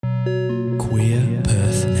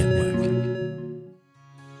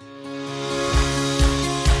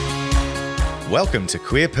Welcome to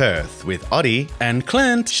Queer Perth with Oddie and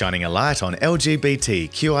Clint, shining a light on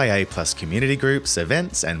LGBTQIA+ community groups,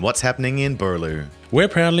 events, and what's happening in BurLEZque. We're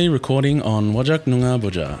proudly recording on Wajak Noongar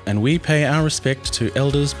Boodja, and we pay our respect to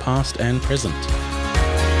elders past and present.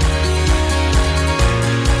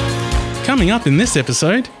 Coming up in this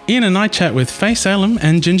episode, Ian and I chat with Salem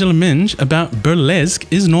and LaMinge about BurLEZque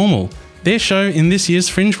is Normal, their show in this year's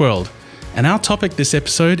Fringe World. And our topic this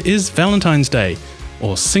episode is Valentine's Day,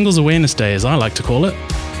 or Singles Awareness Day as I like to call it.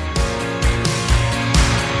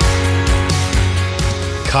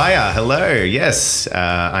 Kaya, hello. Yes,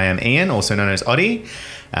 I am Ian, also known as Oddie.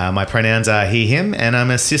 My pronouns are he, him, and I'm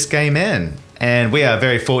a cis gay man. And we are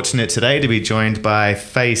very fortunate today to be joined by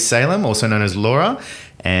Salem, also known as Laura,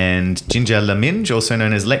 and LaMinge, also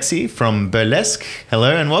known as Lexi from BurLEZque.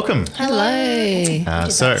 Hello and welcome. Hello. At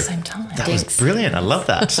the same time. That was brilliant. I love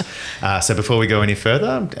that. So before we go any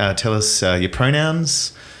further, tell us your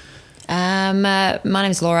pronouns. My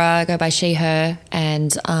name's Laura. I go by she, her,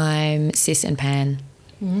 and I'm cis and pan.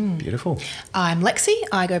 Beautiful. I'm Lexi.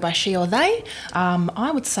 I go by she or they.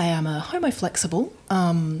 I would say I'm a homo-flexible. I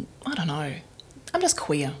don't know. I'm just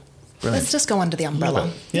queer. Brilliant. Let's just go under the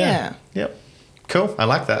umbrella. Yeah. Yep. Cool. I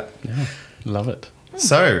like that. Yeah, love it.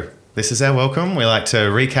 So this is our welcome. We like to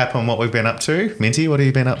recap on what we've been up to. Minty, what have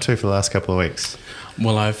you been up to for the last couple of weeks?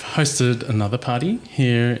 Well, I've hosted another party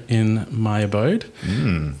here in my abode.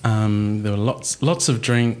 There were lots of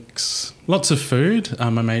drinks, lots of food. I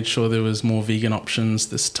made sure there was more vegan options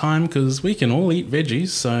this time because we can all eat veggies,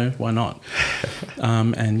 so why not?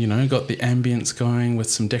 And, got the ambience going with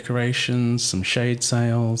some decorations, some shade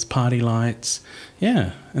sails, party lights.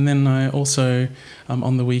 Yeah, and then I also,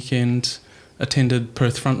 on the weekend, attended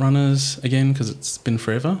Perth Frontrunners again because it's been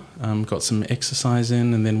forever. Got some exercise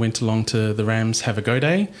in and then went along to the Rams Have a Go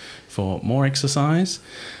Day for more exercise.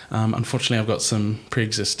 Unfortunately, I've got some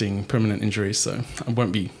pre-existing permanent injuries, so I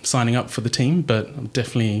won't be signing up for the team, but I'll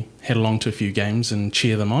definitely head along to a few games and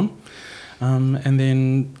cheer them on. And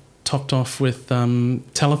then topped off with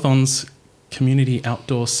Telethon's Community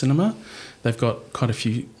Outdoor Cinema. They've got quite a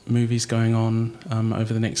few movies going on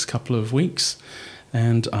over the next couple of weeks,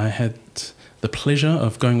 and I had the pleasure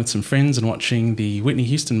of going with some friends and watching the Whitney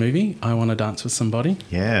Houston movie, I Want to Dance with Somebody.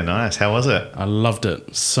 Yeah, nice. How was it? I loved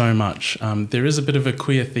it so much. There is a bit of a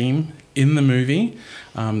queer theme in the movie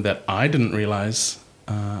that I didn't realise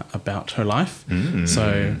about her life.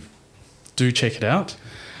 So do check it out.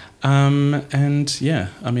 And yeah,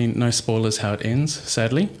 I mean, no spoilers how it ends,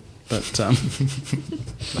 sadly. But I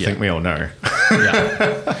think we all know.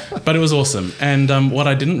 Yeah. But it was awesome. And what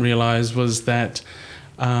I didn't realise was that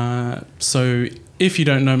so if you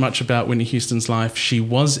don't know much about Whitney Houston's life, she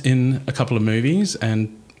was in a couple of movies,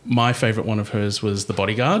 and my favourite one of hers was The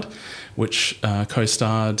Bodyguard, which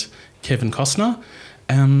co-starred Kevin Costner.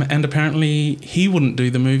 And apparently he wouldn't do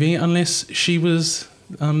the movie unless she was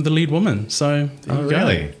the lead woman. So there you go.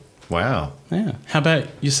 Really? Wow. Yeah. How about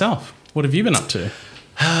yourself? What have you been up to?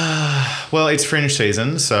 Well, it's Fringe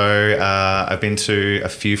season, so I've been to a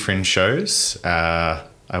few Fringe shows.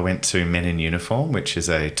 I went to Men in Uniform, which is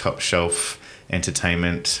a top shelf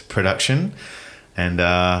entertainment production, and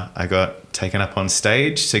I got taken up on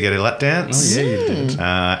stage to get a lap dance. Oh, yeah, you did.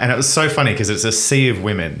 And it was so funny because it's a sea of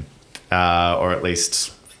women, or at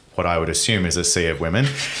least what I would assume is a sea of women,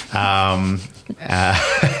 and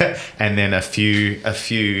then a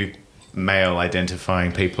few male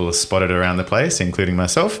identifying people are spotted around the place, including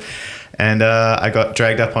myself. And I got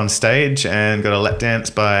dragged up on stage and got a lap dance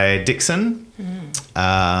by Dixon.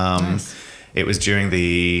 Nice. It was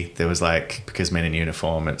because Men in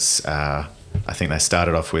Uniform, it's I think they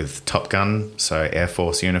started off with Top Gun, so Air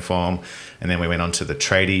Force uniform, and then we went on to the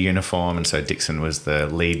tradie uniform, and so Dixon was the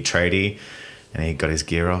lead tradie, and he got his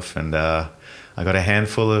gear off, and I got a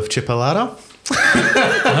handful of chipolata.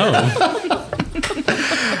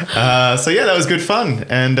 So yeah, that was good fun,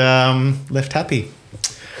 and left happy,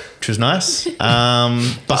 which was nice. But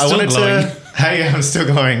I wanted to. Hey, I'm still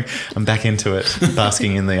going. I'm back into it,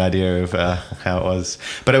 basking in the idea of how it was.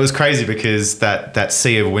 But it was crazy because that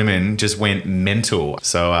sea of women just went mental.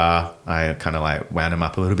 So I kind of like wound them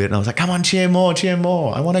up a little bit, and I was like, "Come on, cheer more!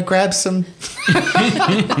 I want to grab some."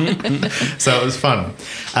 So it was fun.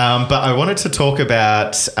 But I wanted to talk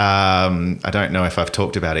about. I don't know if I've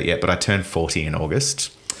talked about it yet, but I turned 40 in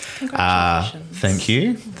August. Thank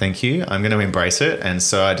you. I'm going to embrace it. And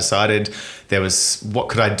so I decided what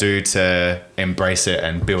could I do to embrace it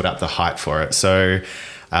and build up the hype for it? So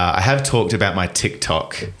I have talked about my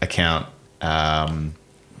TikTok account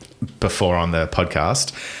before on the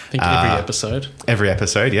podcast. I think every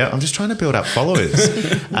episode. Yeah. I'm just trying to build up followers.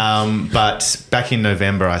 But back in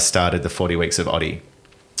November, I started the 40 Weeks of Oddie.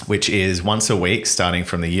 which is once a week, starting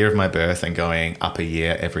from the year of my birth and going up a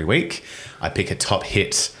year every week. I pick a top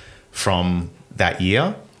hit from that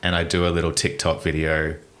year and I do a little TikTok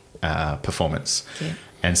video performance. Yeah.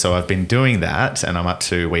 And so I've been doing that and I'm up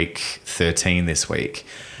to week 13 this week.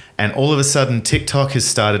 And all of a sudden, TikTok has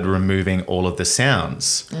started removing all of the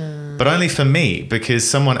sounds, but only for me because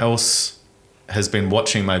someone else has been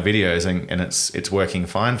watching my videos and it's working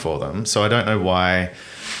fine for them. So I don't know why.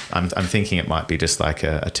 I'm thinking it might be just like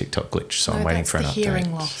a TikTok glitch. So I'm waiting for an update.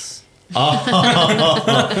 Hearing loss.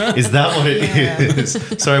 Oh, is that what it is?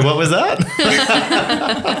 Sorry, what was that?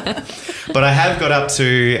 But I have got up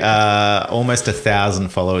to almost 1,000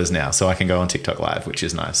 followers now, so I can go on TikTok Live, which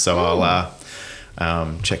is nice. So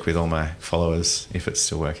I'll check with all my followers if it's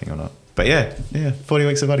still working or not. But yeah, 40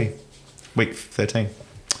 weeks of Buddy, week 13.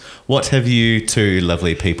 What have you two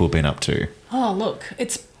lovely people been up to? Oh, look,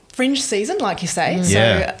 it's Fringe season, like you say.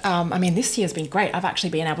 Yeah. So, I mean, this year's been great. I've actually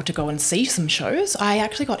been able to go and see some shows. I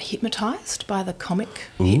actually got hypnotised by the comic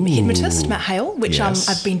hypnotist, Matt Hale, which Yes.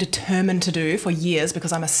 I've been determined to do for years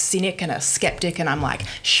because I'm a cynic and a skeptic and I'm like,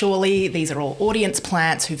 surely these are all audience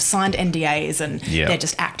plants who've signed NDAs and they're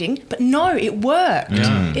just acting. But no, it worked.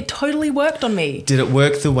 It totally worked on me. Did it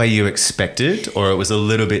work the way you expected or it was a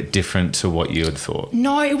little bit different to what you had thought?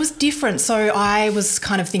 No, it was different. So I was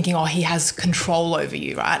kind of thinking, oh, he has control over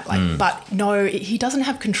you, right? Like, but no, he doesn't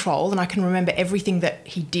have control, and I can remember everything that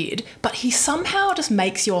he did. But he somehow just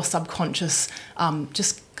makes your subconscious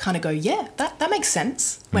just kind of go, yeah, that makes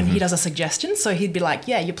sense when he does a suggestion. So he'd be like,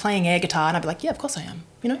 yeah, you're playing air guitar, and I'd be like, yeah, of course I am.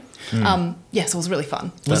 You know, so it was really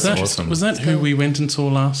fun. That's awesome. Was that who we went and saw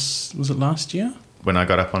last? Was it last year? When I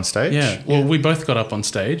got up on stage? Yeah. Well, we both got up on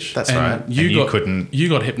stage. That's and right. You couldn't. You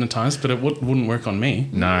got hypnotised, but it wouldn't work on me.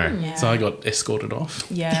 No. Yeah. So I got escorted off.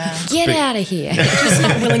 Yeah. Get out of here. Just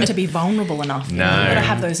not willing to be vulnerable enough. No. You've got to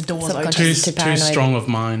have those doors open. Subconscious. Too paranoid. strong of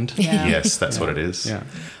mind. Yeah. Yes, that's what it is. Yeah.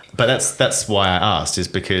 But that's why I asked, is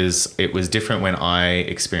because it was different when I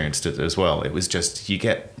experienced it as well. It was just you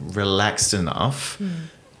get relaxed enough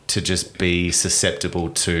to just be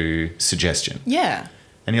susceptible to suggestion. Yeah.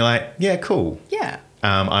 And you're like, yeah, cool. Yeah.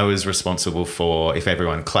 I was responsible for, if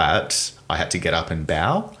everyone clapped, I had to get up and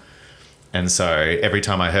bow. And so every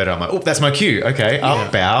time I heard it, I'm like, oh, that's my cue. Okay,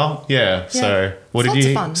 up, bow. Yeah. So what It's did lots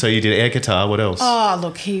you? of fun. So you did air guitar. What else? Oh,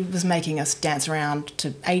 look, he was making us dance around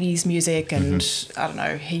to 80s music and I don't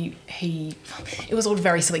know, it was all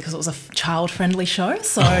very silly because it was a child-friendly show.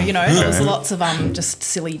 So, there was lots of just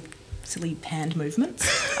silly hand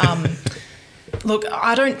movements. Look,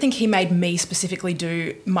 I don't think he made me specifically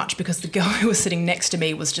do much because the girl who was sitting next to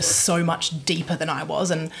me was just so much deeper than I was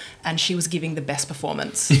and she was giving the best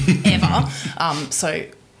performance ever. So,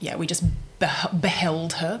 yeah, we just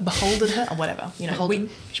beholded her, or whatever.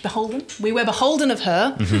 Beholden. We were beholden of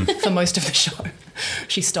her for most of the show.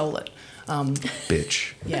 She stole it.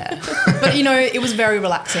 Bitch. Yeah. But, it was very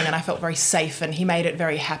relaxing and I felt very safe and he made it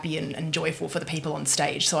very happy and joyful for the people on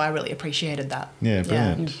stage. So I really appreciated that. Yeah,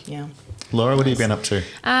 brilliant. Yeah. Laura, what have you been up to?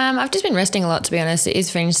 I've just been resting a lot, to be honest. It is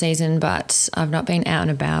Fringe season, but I've not been out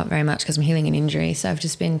and about very much because I'm healing an injury. So I've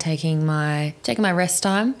just been taking my rest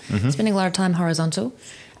time, spending a lot of time horizontal,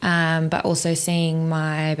 but also seeing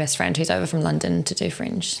my best friend who's over from London to do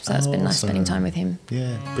Fringe. So it's been nice spending time with him.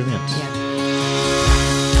 Yeah, brilliant. Yeah.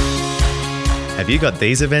 Have you got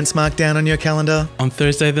these events marked down on your calendar? On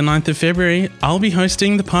Thursday, the 9th of February, I'll be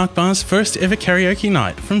hosting the Park Bar's first ever karaoke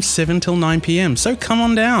night from 7 till 9 p.m. So come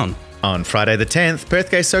on down. On Friday the 10th,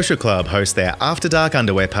 BurLEZque Social Club host their After Dark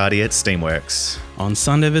underwear party at Steamworks. On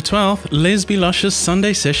Sunday the 12th, LaMinge's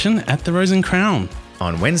Sunday session at the Rose and Crown.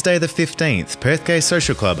 On Wednesday the 15th, BurLEZque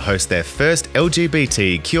Social Club host their first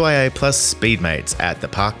LGBTQIA+ speedmates at the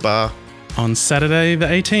Park Bar. On Saturday the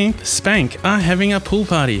 18th, Spank are having a pool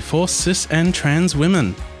party for cis and trans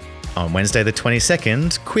women. On Wednesday the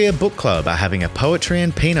 22nd, Queer Book Club are having a poetry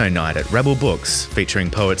and Pinot night at Rebel Books, featuring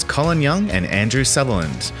poets Colin Young and Andrew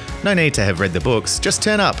Sutherland. No need to have read the books, just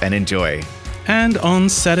turn up and enjoy. And on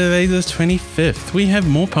Saturday the 25th, we have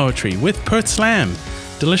more poetry with Perth Slam.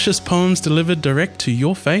 Delicious poems delivered direct to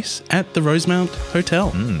your face at the Rosemount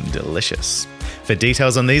Hotel. Delicious. For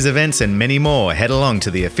details on these events and many more, head along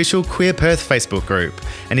to the official Queer Perth Facebook group.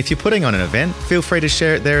 And if you're putting on an event, feel free to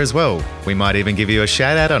share it there as well. We might even give you a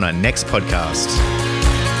shout out on our next podcast.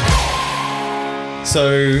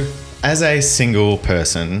 So, as a single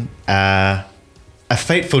person, a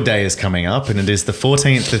fateful day is coming up, and it is the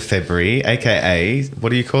 14th of February, aka, what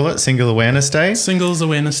do you call it? Single Awareness Day? Singles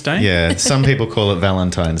Awareness Day. Yeah, some people call it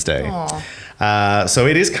Valentine's Day. So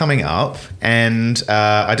it is coming up, and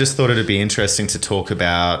I just thought it'd be interesting to talk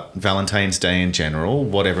about Valentine's Day in general,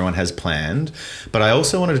 what everyone has planned. But I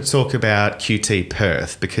also wanted to talk about QT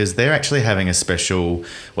Perth, because they're actually having a special,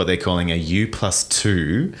 what they're calling a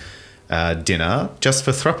U+2 dinner just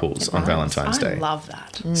for thruples on Valentine's Day. I love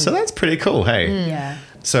that. So that's pretty cool, hey? Yeah.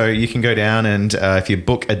 So you can go down and if you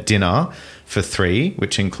book a dinner for 3,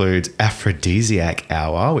 which includes aphrodisiac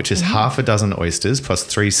hour, which is half a dozen oysters plus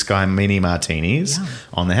 3 Sky Mini Martinis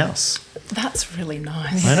on the house. That's really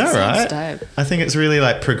nice. I know, Sounds right? dope. I think it's really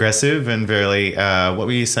like progressive and very, what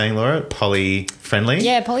were you saying, Laura? Poly-friendly?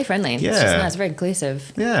 Yeah, poly-friendly. Yeah. It's just nice, very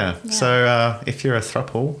inclusive. Yeah. So if you're a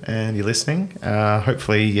throuple and you're listening,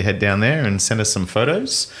 hopefully you head down there and send us some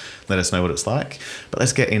photos. Let us know what it's like. But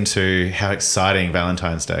let's get into how exciting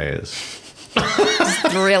Valentine's Day is.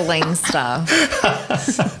 Thrilling stuff.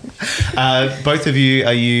 Both of you,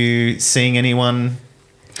 are you seeing anyone?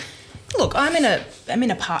 Look, I'm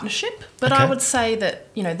in a partnership, but Okay. I would say that,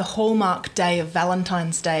 you know, the hallmark day of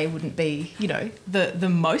Valentine's Day wouldn't be, you know, the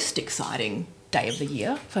most exciting day of the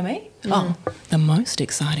year for me. Oh, the most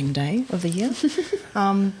exciting day of the year.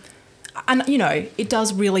 And, you know, it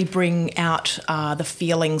does really bring out the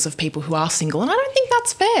feelings of people who are single, and I don't think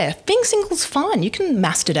that's fair. Being single's fine. You can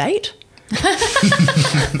mastodate.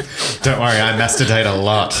 Don't worry, I mastodate a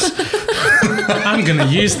lot. I'm going to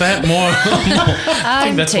use that more. I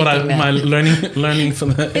think that's what my learning for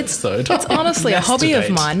the episode. It's honestly a hobby of Masturate.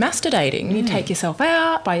 mine, mastudating. You take yourself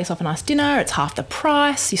out, buy yourself a nice dinner, it's half the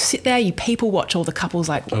price. You sit there, you people watch all the couples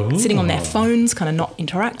like sitting on their phones, kind of not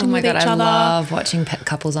interacting Oh my with God, each I other. love watching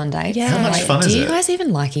couples on dates. Yeah. How much Like, fun is do you it? guys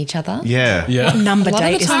even like each other? Yeah. Yeah. Number A lot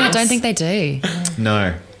date of the is time, I this? don't think they do.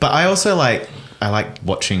 No. But I also like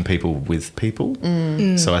watching people with people.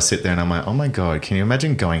 So I sit there and I'm like, oh my God, can you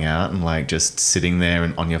imagine going out and like just sitting there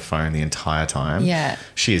and on your phone the entire time? Yeah.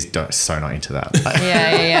 She is so not into that.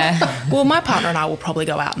 Yeah. Well, my partner and I will probably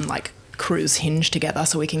go out and like cruise Hinge together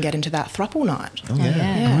so we can get into that throuple night. Oh, yeah.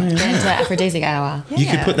 Yeah. Get into that aphrodisiac hour. You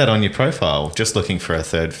could Yeah. put that on your profile, just looking for a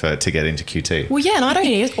third to get into QT. Well, yeah, and I don't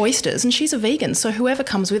eat oysters, and she's a vegan, so whoever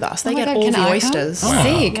comes with us, they Oh my get God, all can the I come? oysters.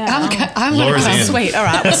 Sick. Yeah. I'm Laura's gonna in. come. Sweet. All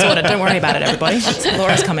right, we're sorted. Don't worry about it, everybody.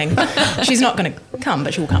 Laura's coming. She's not going to come,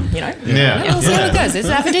 but she'll come, you know? Yeah. We'll see how it goes. It's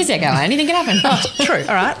an aphrodisiac hour. Anything can happen. True.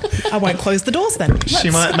 All right. I won't close the doors then.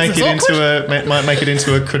 She might make it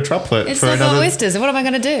into a quadruplet It's for like another. oysters. What am I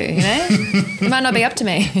going to do? You know, it might not be up to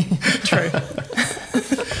me. True.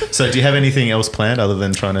 So do you have anything else planned other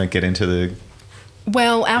than trying to get into the?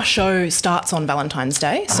 Well, our show starts on Valentine's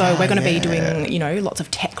Day, so we're going to be doing, you know, lots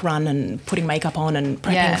of tech run and putting makeup on and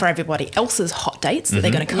prepping Yeah. for everybody else's hot dates that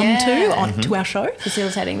they're going to come Yeah. to our show.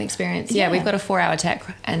 Facilitating the experience. Yeah, Yeah. we've got a 4-hour tech,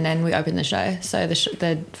 and then we open the show. So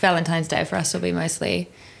the Valentine's Day for us will be mostly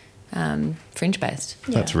fringe based.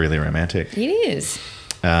 That's really romantic. It is.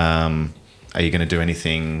 Are you going to do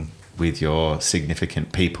anything with your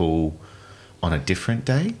significant people on a different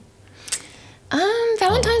day?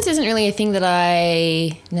 Valentine's isn't really a thing that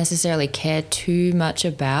I necessarily care too much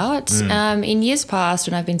about. In years past,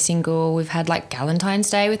 when I've been single, we've had like Galentine's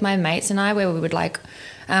Day with my mates and I, where we would like,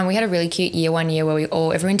 we had a really cute year one year where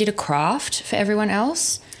everyone did a craft for everyone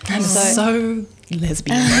else. And so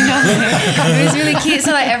lesbian. It was really cute.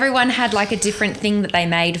 So like everyone had like a different thing that they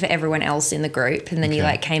made for everyone else in the group, and then you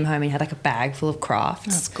Okay. like came home and you had like a bag full of crafts.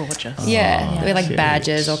 That's gorgeous. Yeah, with like cute.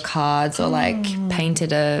 badges or cards or like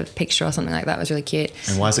painted a picture or something like that. It was really cute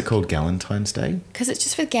And why is it called Galentine's Day? because it's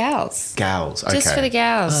just for gals. Gals. Okay. Just for the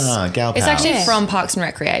gals. Gal It's pals. actually Yeah. from Parks and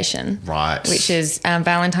Recreation. Right. Which is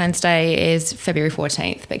Valentine's Day is February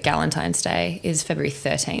 14th, but Galentine's Day is February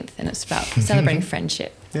 13th, and it's about celebrating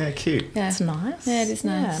friendship. Yeah, cute. Yeah. That's nice. Yeah, it is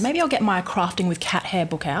nice. Maybe I'll get my crafting with cat hair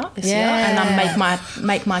book out this year Yeah. and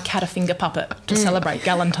make my cat a finger puppet to celebrate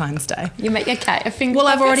Galentine's Day. You make your cat a finger. Well,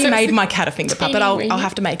 I've puppet, already so it's made my cat a finger puppet. teeny I'll weeny.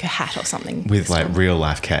 have to make a hat or something. With like real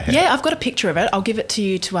life cat hair. Yeah, I've got a picture of it. I'll give it to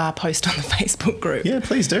you to post on the Facebook group. Yeah,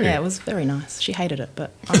 please do. Yeah, it was very nice. She hated it,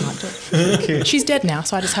 but I liked it. Cute. She's dead now,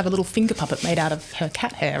 so I just have a little finger puppet made out of her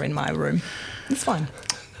cat hair in my room. It's fine.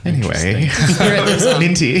 Anyway, Spirit lives on.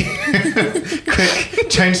 Minty, quick,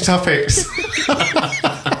 change topics.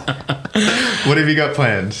 What have you got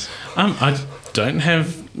planned? I don't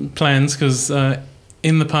have plans because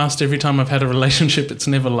in the past, every time I've had a relationship, it's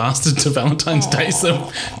never lasted to Valentine's Day,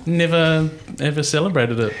 so never ever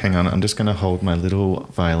celebrated it. Hang on, I'm just going to hold my little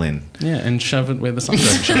violin. Yeah, and shove it where the sun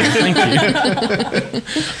don't shine. Thank you.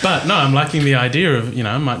 But no, I'm liking the idea of,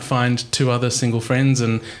 I might find 2 other single friends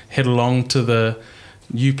and head along to the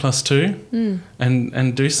U+2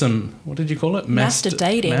 and do some, what did you call it? Master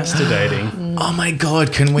dating. Master dating. Oh my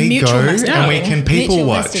God, can we Mutual go masturbation. and we can people Mutual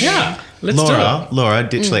watch? masturbating. Yeah. Let's do Laura,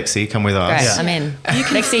 ditch Lexi, come with us. Great, Yeah. I'm in.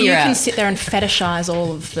 Lexi, You you're can out. sit there and fetishize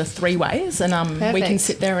all of the three ways, and we can Perfect.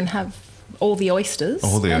 sit there and have all the oysters.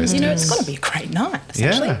 All the oysters. You know, it's going to be a great night,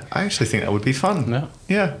 essentially. Yeah, I actually think that would be fun. Yeah.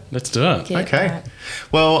 Yeah. Let's do it. Yeah. Okay. Right.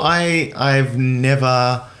 Well, I've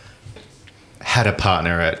never had a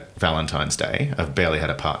partner at Valentine's Day. I've barely had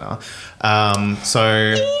a partner. So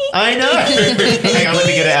I know. Hang on, let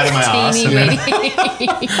me get it out of my ass. Teeny And then-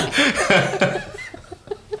 weeny.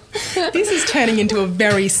 This is turning into a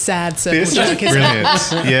very sad circle This is jerk, isn't it?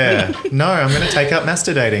 brilliant. Yeah. No, I'm going to take up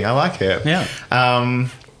master dating. I like it. Yeah.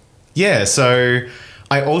 Yeah, so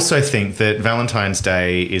I also think that Valentine's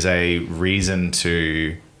Day is a reason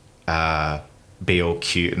to be all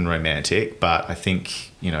cute and romantic, but I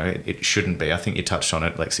think, it shouldn't be. I think you touched on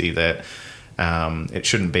it, Lexi, that it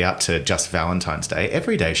shouldn't be up to just Valentine's Day.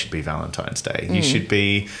 Every day should be Valentine's Day. You should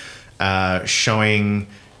be showing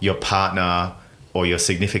your partner or your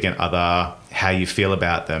significant other how you feel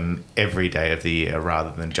about them every day of the year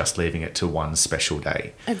rather than just leaving it to one special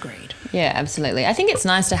day. Agreed. Yeah, absolutely. I think it's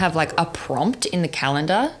nice to have like a prompt in the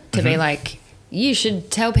calendar to be like, you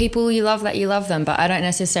should tell people you love that you love them, but I don't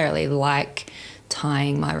necessarily like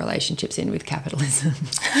tying my relationships in with capitalism.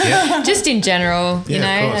 Yeah. Just in general, Yeah, of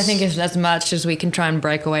I course. think if as much as we can try and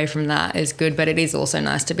break away from that is good, but it is also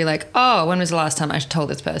nice to be like, oh, when was the last time I told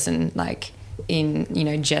this person like in,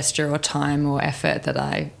 gesture or time or effort that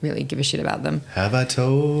I really give a shit about them. Have I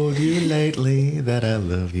told you lately that I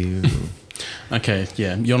love you? Okay,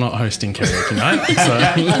 yeah, you're not hosting karaoke night,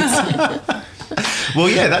 so Well,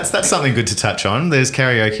 yeah, that's something good to touch on. There's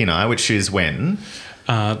karaoke night, which is when?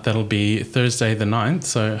 that'll be Thursday the 9th,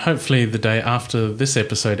 so hopefully the day after this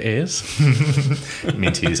episode airs.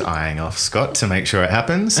 Minty is eyeing off Scott to make sure it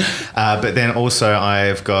happens. But then also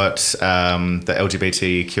I've got the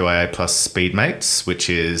LGBTQIA plus speed mates, which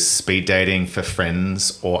is speed dating for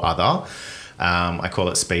friends or other. I call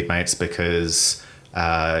it speed mates because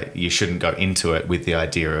you shouldn't go into it with the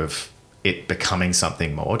idea of it becoming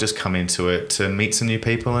something more. Just come into it to meet some new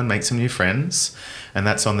people and make some new friends. And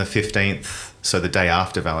that's on the 15th, so the day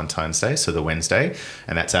after Valentine's Day, so the Wednesday,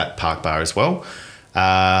 and that's at Park Bar as well.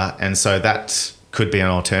 And so that could be an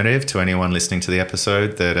alternative to anyone listening to the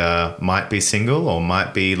episode that might be single or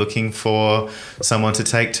might be looking for someone to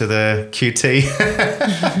take to the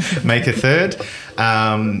QT, make a third.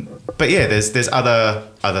 But yeah, there's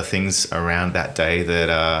other things around that day that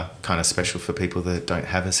are kind of special for people that don't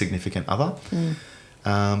have a significant other.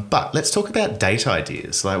 But let's talk about date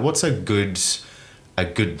ideas. Like, what's a good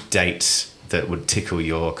date that would tickle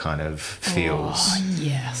your kind of feels? Oh,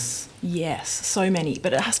 yes, so many,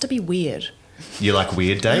 but it has to be weird. You like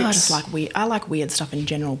weird dates? No, I just like weird. I like weird stuff in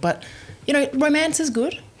general, but romance is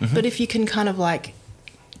good. But if you can kind of like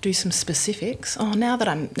do some specifics. Oh, now that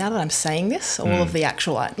I'm saying this, all of the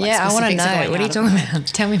actual like Yeah, I want to specifics are know. going What are you out of talking my- about?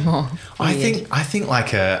 Tell me more. I Weird. think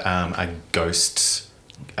like a ghost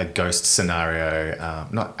scenario.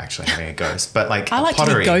 Not actually having a ghost, but like I like to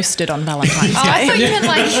pottery. be ghosted on Valentine's Oh, I Day. thought you meant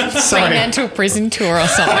like Sorry. Fremantle prison tour or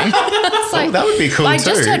something. It's like, that would be cool I too.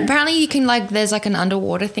 just heard apparently you can like there's like an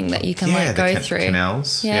underwater thing that you can Yeah, like the go through.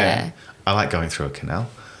 canals. Yeah. I like going through a canal.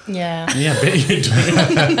 Yeah. Yeah, I bet you do.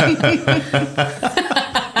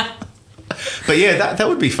 But yeah, that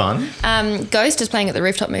would be fun. Ghost is playing at the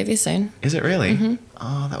Rooftop Movies soon. Is it really?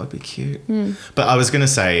 Oh, that would be cute. But I was going to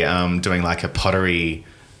say doing like a pottery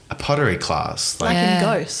class. Like Yeah. in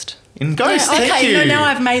Ghost. In Ghost, Yeah, thank okay, you. no, now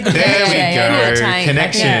I've made the There we Yeah, go. yeah.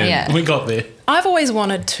 Connection. Yeah. We got there. I've always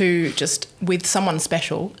wanted to just, with someone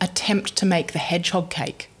special, attempt to make the hedgehog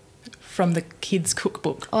cake from the kids'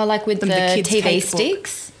 cookbook. Or like with From the, the kids' TV cake book.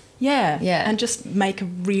 sticks. Yeah. Yeah. And just make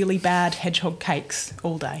really bad hedgehog cakes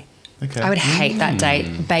all day. Okay. I would hate that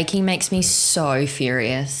date. Baking makes me so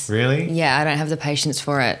furious. Really? Yeah, I don't have the patience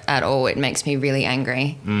for it at all. It makes me really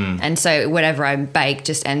angry. And so whatever I bake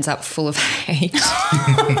just ends up full of hate.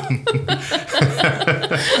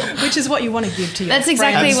 Which is what you want to give to your That's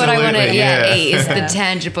exactly friends. what I want to Absolutely, yeah. eat is the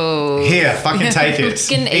tangible. Here, fucking take it.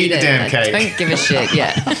 Can Eat the it. damn I cake. don't give a shit.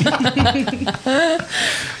 Yeah.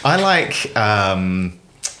 I like,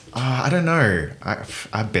 I don't know.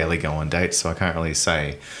 I barely go on dates, so I can't really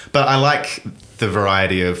say. But I like the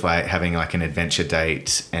variety of like having like an adventure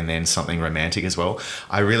date and then something romantic as well.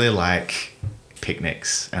 I really like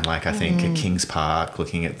picnics and like I think at Kings Park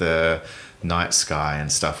looking at the night sky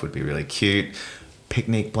and stuff would be really cute.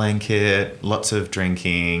 Picnic blanket, lots of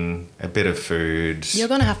drinking, a bit of food. You're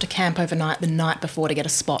going to have to camp overnight the night before to get a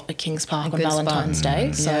spot at King's Park on good spot. Valentine's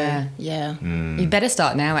Day. So, Yeah. yeah. You better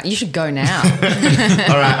start now. You should go now. All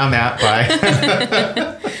right, I'm out.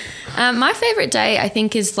 Bye. My favourite day, I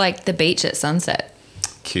think, is like the beach at sunset.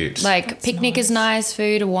 Cute. Like picnic is nice,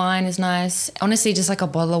 food, a wine is nice. Honestly, just like a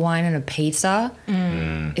bottle of wine and a pizza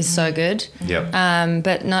is so good. Yep.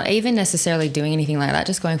 But not even necessarily doing anything like that,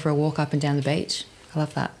 just going for a walk up and down the beach. I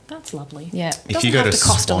love that. That's lovely. Yeah. If you go to have to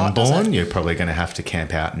cost a lot, does it? Swanbourne, you're probably going to have to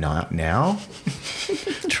camp out now.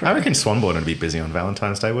 I reckon Swanbourne would be busy on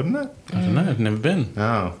Valentine's Day, wouldn't it? I don't know. I've never been.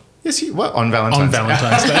 Oh. Yes, what? On Valentine's Day? On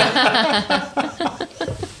Valentine's Day.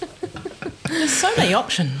 There's so many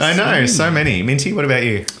options. I know, so many. Minty, what about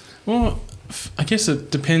you? Well, I guess it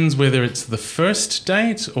depends whether it's the first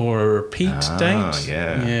date or a repeat date.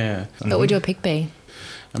 Yeah. Yeah. What would your pick be?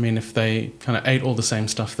 I mean, if they kind of ate all the same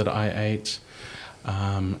stuff that I ate,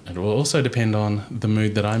 it will also depend on the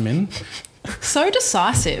mood that I'm in. So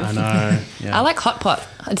decisive. I know. Yeah. I like hot pot.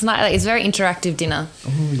 It's not like it's very interactive dinner.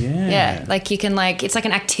 Oh, yeah. Yeah, like you can it's like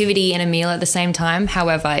an activity and a meal at the same time.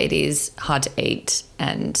 However, it is hard to eat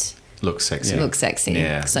and Looks sexy. look sexy.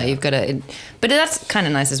 Yeah. So you've got to, but that's kind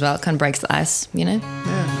of nice as well. It kind of breaks the ice, you know.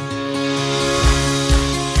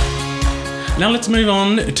 Now let's move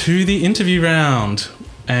on to the interview round.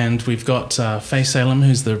 And we've got Faye Salem,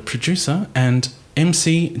 who's the producer, and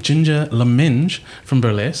MC Ginger LaMinge from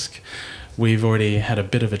BurLEZque. We've already had a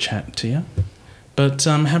bit of a chat to you. But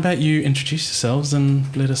how about you introduce yourselves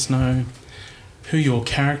and let us know who your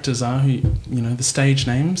characters are, the stage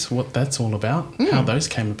names, what that's all about, how those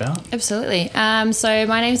came about. Absolutely. So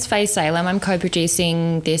my name's Faye Salem. I'm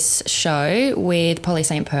co-producing this show with Polly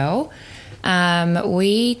St. Pearl.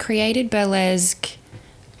 We created BurLEZque,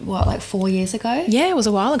 4 years ago? Yeah, it was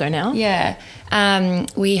a while ago now. Yeah.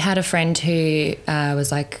 We had a friend who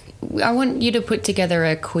was like, I want you to put together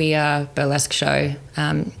a queer burlesque show,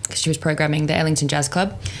 because she was programming the Ellington Jazz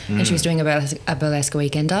Club and she was doing a burlesque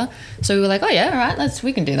weekender. So we were like, oh yeah, all right,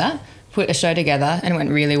 we can do that. Put a show together and it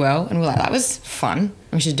went really well. And we were like, that was fun.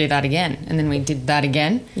 We should do that again. And then we did that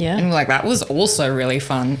again. Yeah. And we were like, that was also really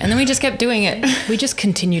fun. And then we just kept doing it. We just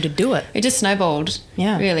continue to do it. It just snowballed.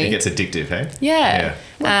 Yeah. Really. It gets addictive, hey? Yeah.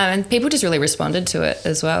 And people just really responded to it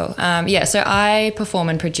as well. So I perform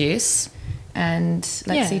and produce, and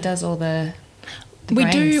Lexi does all the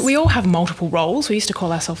brains. We all have multiple roles. We used to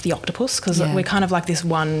call ourselves the octopus because Yeah. we're kind of like this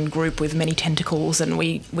one group with many tentacles, and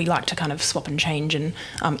we like to kind of swap and change and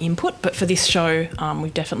input. But for this show,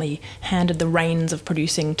 we've definitely handed the reins of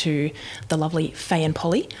producing to the lovely Faye and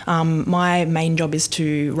Polly. My main job is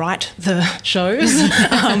to write the shows,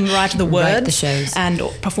 write the words, Write the shows. and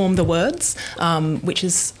perform the words, which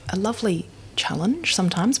is a lovely challenge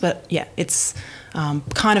sometimes. But yeah, it's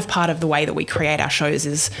kind of part of the way that we create our shows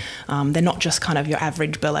is they're not just kind of your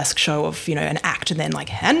average burlesque show of, an act and then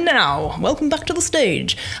and now, welcome back to the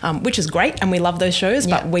stage, which is great and we love those shows,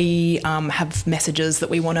 but we have messages that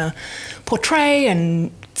we want to portray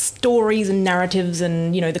and stories and narratives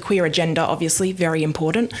and, the queer agenda, obviously, very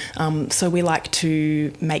important. So we like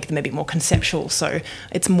to make them a bit more conceptual. So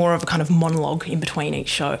it's more of a kind of monologue in between each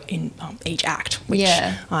show, in each act, which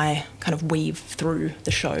I kind of weave through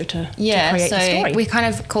the show to create the story. We kind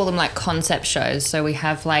of call them like concept shows. So we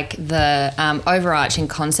have like the overarching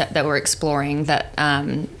concept that we're exploring that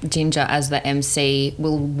Ginger as the MC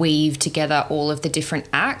will weave together all of the different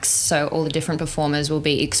acts. So all the different performers will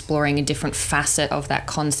be exploring a different facet of that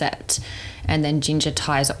concept. And then Ginger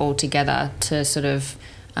ties it all together to sort of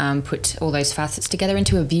put all those facets together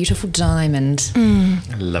into a beautiful diamond.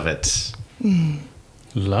 I love it.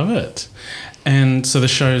 Love it. And so the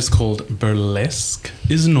show is called BurLEZque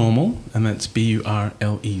is Normal, and that's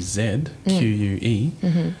BurLEZque.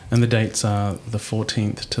 And the dates are the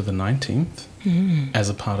 14th to the 19th as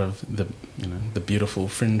a part of the beautiful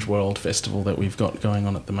Fringe World Festival that we've got going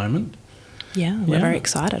on at the moment. Yeah, we're very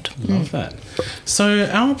excited. Love that. So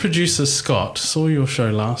our producer Scott saw your show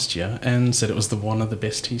last year and said it was one of the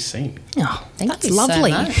best he's seen. Oh, Thank that's you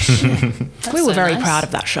lovely. So much. We were so very nice. proud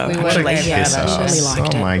of that show. We were actually. very proud of that show. Really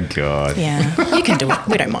liked Oh it. my God. Yeah, you can do it.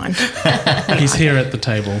 We don't mind. He's here at the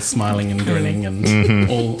table smiling and grinning and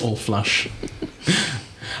all flush.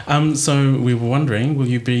 So we were wondering, will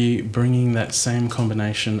you be bringing that same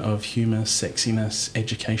combination of humour, sexiness,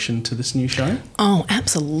 education to this new show? Oh,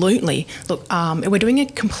 absolutely. Look, we're doing a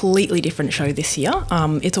completely different show this year.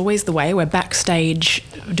 It's always the way. We're backstage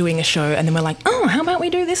doing a show and then we're like, oh, how about we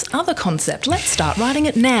do this other concept? Let's start writing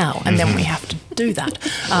it now. And then we have to do that.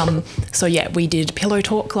 So yeah, we did Pillow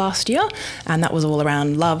Talk last year and that was all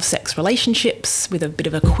around love, sex, relationships with a bit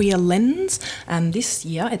of a queer lens. And this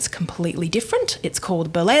year it's completely different. It's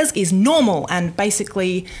called BurLEZque is Normal, and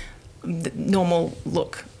basically normal,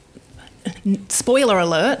 look, spoiler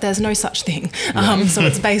alert, there's no such thing. So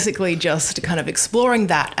it's basically just kind of exploring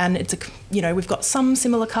that, and it's we've got some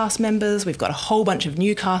similar cast members, we've got a whole bunch of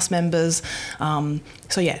new cast members.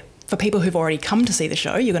 So yeah, for people who've already come to see the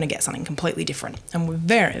show, you're going to get something completely different. And we're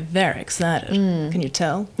very, very excited. Can you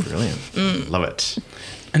tell? Brilliant. Love it.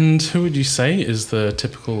 And who would you say is the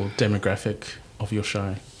typical demographic of your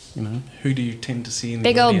show? You know, who do you tend to see in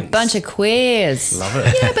Big the audience? old bunch of queers. Love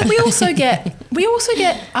it. Yeah, but we also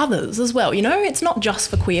get others as well. You know, it's not just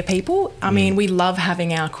for queer people. I mean, we love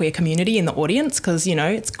having our queer community in the audience because, you know,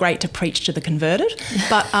 it's great to preach to the converted.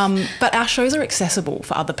 But our shows are accessible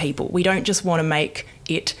for other people. We don't just want to make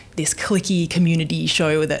it this cliquey community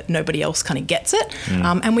show that nobody else kind of gets it.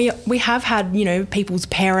 And we have had, you know, people's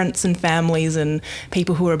parents and families and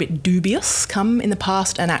people who are a bit dubious come in the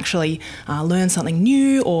past and actually learn something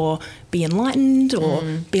new or be enlightened or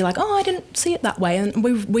be like, oh, I didn't see it that way. And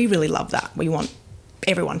we really love that. We want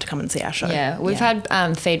everyone to come and see our show. Yeah, we've had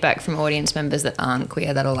feedback from audience members that aren't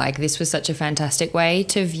queer that are like, this was such a fantastic way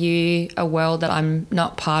to view a world that I'm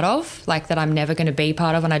not part of, like that I'm never going to be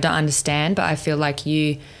part of and I don't understand, but I feel like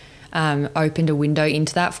you opened a window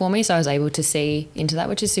into that for me, so I was able to see into that,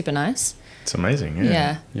 which is super nice. It's amazing.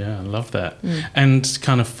 Yeah. Yeah, I love that. And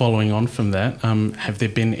kind of following on from that, have there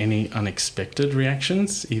been any unexpected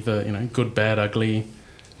reactions, either, you know, good, bad, ugly,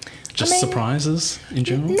 just surprises in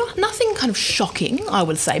general? Nothing kind of shocking, I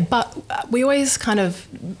would say, but we always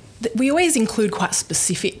include quite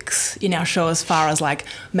specifics in our show as far as like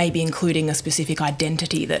maybe including a specific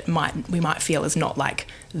identity that we might feel is not like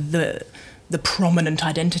the prominent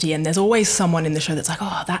identity, and there's always someone in the show that's like,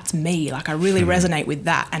 oh, that's me, like I really resonate with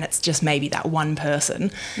that, and it's just maybe that one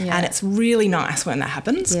person. And it's really nice when that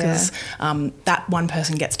happens because that one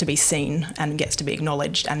person gets to be seen and gets to be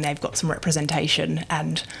acknowledged and they've got some representation,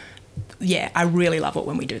 and yeah, I really love it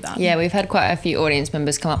when we do that. Yeah, we've had quite a few audience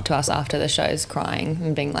members come up to us after the shows crying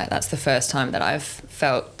and being like, that's the first time that I've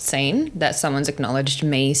felt seen, that someone's acknowledged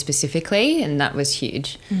me specifically, and that was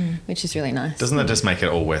huge, which is really nice. Doesn't that just make it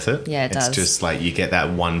all worth it? Yeah, it does. It's just like you get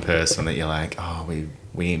that one person that you're like, oh,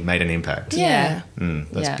 we made an impact. Yeah.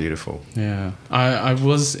 That's beautiful. Yeah. I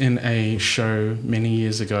was in a show many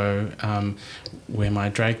years ago where my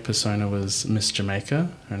drag persona was Miss Jamaica.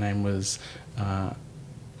 Her name was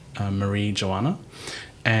Marie Joanna,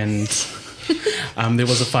 and there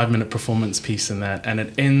was a 5-minute performance piece in that, and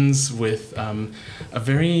it ends with a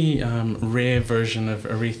very rare version of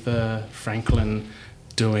Aretha Franklin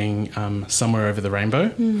doing Somewhere Over the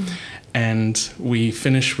Rainbow. And we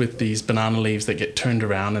finish with these banana leaves that get turned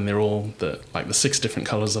around, and they're all the 6 different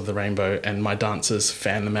colours of the rainbow, and my dancers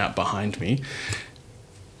fan them out behind me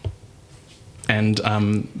and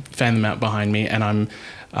I'm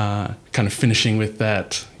kind of finishing with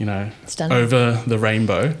that, you know, over the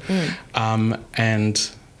rainbow. And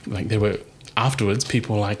like there were afterwards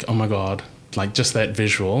people were like, oh my God, like just that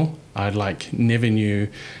visual, I like never knew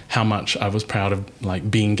how much I was proud of like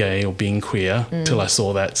being gay or being queer till I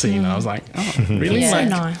saw that scene. I was like, oh, really? Yeah. So like,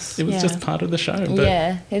 nice. It was just part of the show. But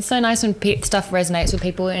yeah, it's so nice when stuff resonates with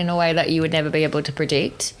people in a way that you would never be able to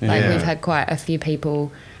predict. Like we've had quite a few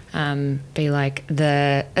people be like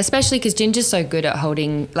especially because Ginger's so good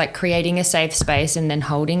at creating a safe space and then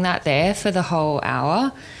holding that there for the whole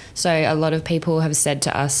hour. So a lot of people have said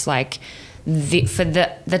to us like, for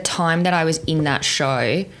the time that I was in that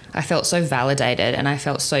show, I felt so validated and I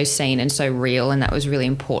felt so seen and so real, and that was really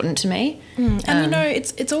important to me. And you know,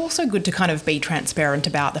 it's also good to kind of be transparent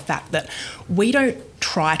about the fact that we don't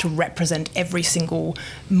try to represent every single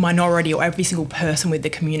minority or every single person with the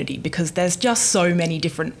community, because there's just so many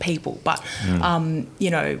different people. But you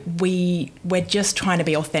know, we're just trying to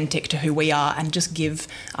be authentic to who we are and just give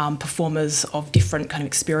performers of different kind of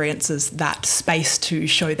experiences that space to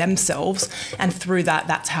show themselves, and through that,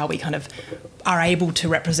 that's how we kind of are able to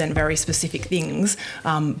represent very specific things.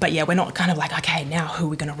 But yeah, we're not kind of like, okay, now who are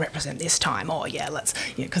we going to represent this time? Oh yeah, let's,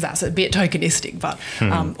 because that's a bit tokenistic. But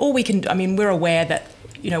all we can, I mean, we're aware that,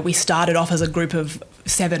 you know, we started off as a group of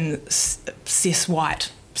 7 cis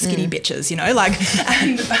white skinny bitches, you know, like,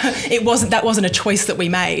 and that wasn't a choice that we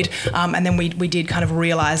made, and then we did kind of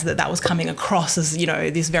realize that was coming across as, you know,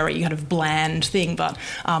 this very kind of bland thing, but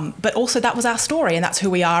also that was our story and that's who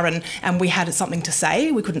we are, and we had something to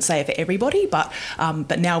say. We couldn't say it for everybody, but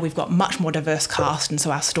now we've got much more diverse cast, and so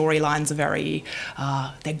our storylines are very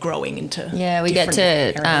they're growing into we get to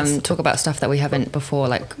areas. talk about stuff that we haven't before,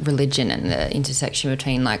 like religion and the intersection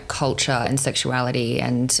between like culture and sexuality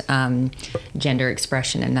and gender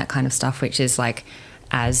expression and that kind of stuff, which is like,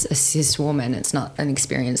 as a cis woman, it's not an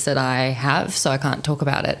experience that I have, so I can't talk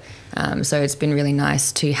about it. So it's been really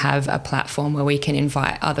nice to have a platform where we can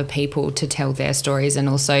invite other people to tell their stories, and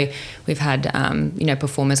also we've had you know,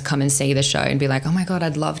 performers come and see the show and be like, oh my God,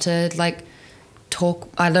 I'd love to like talk,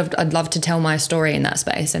 I'd love to tell my story in that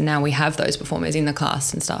space, and now we have those performers in the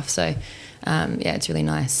cast and stuff. So it's really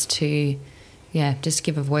nice to just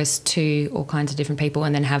give a voice to all kinds of different people,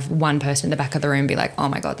 and then have one person in the back of the room be like, oh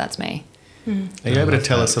my God, that's me. Are you able to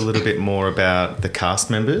tell us a little bit more about the cast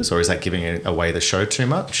members, or is that giving away the show too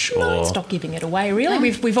much? No, it's not giving it away, really.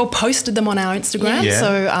 We've all posted them on our Instagram. Yeah.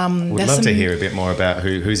 So we'd love to hear a bit more about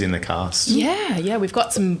who's in the cast. Yeah. We've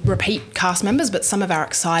got some repeat cast members, but some of our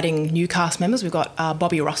exciting new cast members. We've got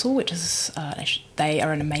Bobby Russell, which is they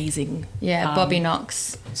are an amazing... Bobby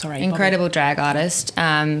Knox. Bobby. Incredible drag artist,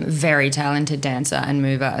 very talented dancer and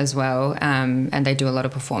mover as well, and they do a lot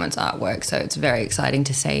of performance artwork, so it's very exciting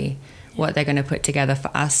to see what they're going to put together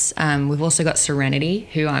for us. We've also got Serenity,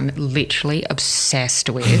 who I'm literally obsessed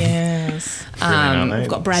with. Yes. We've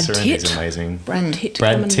got Brad Serenity's Titt. amazing. Brad Titt.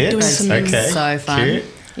 Brad Titt? Doing some Okay. So fun. Cute.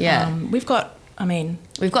 Yeah. We've got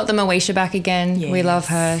the Moesha back again. Yes. We love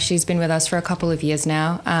her. She's been with us for a couple of years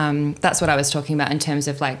now. That's what I was talking about in terms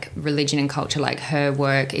of like religion and culture. Like her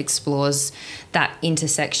work explores that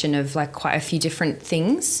intersection of like quite a few different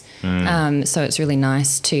things. So it's really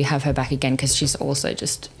nice to have her back again, because she's also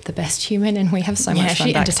just the best human, and we have so much fun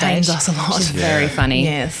she backstage. entertains us a lot. She's very funny.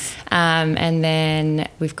 Yes. And then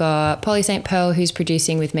we've got Polly St. Pearl, who's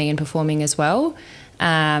producing with me and performing as well.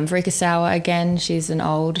 Verika Sauer again. She's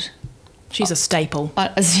She's a staple.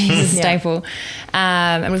 She's a staple.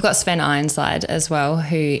 And we've got Sven Ironside as well,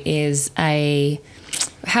 who is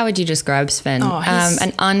how would you describe Sven?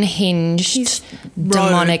 An unhinged,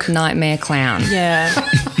 demonic nightmare clown. Yeah.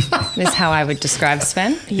 Is how I would describe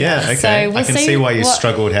Sven. Yeah, okay. So we'll I can see why you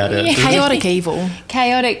struggled how to... Chaotic evil.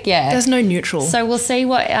 Chaotic, yeah. There's no neutral. So we'll see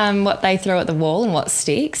what they throw at the wall and what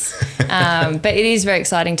sticks. But it is very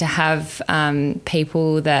exciting to have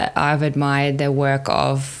people that I've admired their work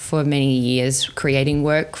of for many years creating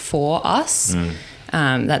work for us.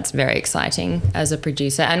 That's very exciting as a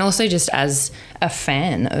producer, and also just as a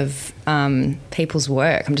fan of people's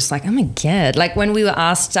work. I'm just like, oh my God. Like when we were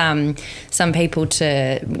asked some people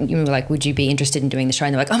we were like, would you be interested in doing the show?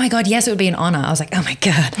 And they're like, oh my God, yes, it would be an honour. I was like, oh my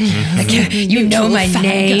God, like, you know my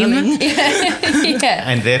name. Yeah.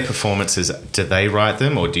 And their performances, do they write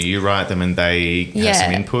them, or do you write them and they have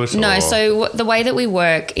some input? No, or? so the way that we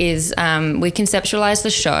work is we conceptualise the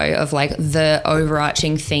show of like the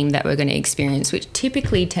overarching theme that we're going to experience, which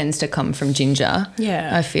typically tends to come from Ginger.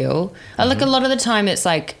 Yeah. I feel. Like a lot of the time it's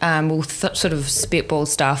like we'll sort of spitball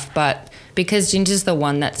stuff, but because Ginger's the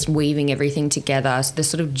one that's weaving everything together, so the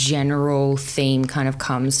sort of general theme kind of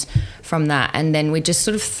comes from that. And then we just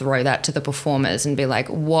sort of throw that to the performers and be like,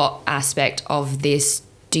 what aspect of this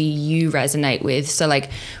do you resonate with? So like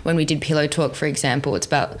when we did Pillow Talk, for example, it's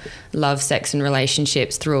about love, sex and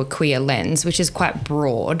relationships through a queer lens, which is quite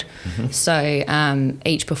broad. So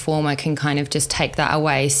each performer can kind of just take that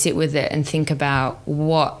away, sit with it and think about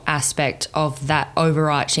what aspect of that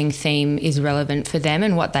overarching theme is relevant for them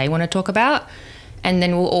and what they want to talk about. And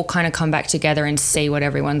then we'll all kind of come back together and see what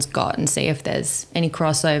everyone's got and see if there's any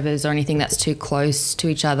crossovers or anything that's too close to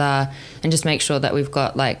each other, and just make sure that we've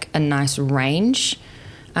got like a nice range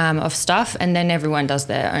of stuff. And then everyone does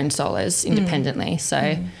their own solos independently.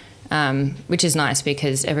 So, which is nice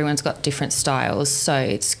because everyone's got different styles. So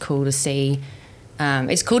it's cool to see.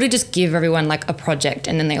 It's cool to just give everyone like a project,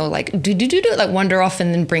 and then they all like like wander off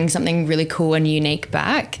and then bring something really cool and unique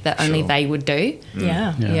back that only they would do.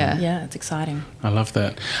 Yeah, it's exciting. I love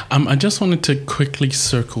that. I just wanted to quickly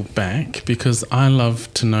circle back because I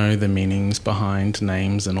love to know the meanings behind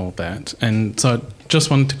names and all that. And so I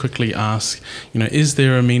just wanted to quickly ask, is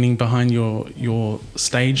there a meaning behind your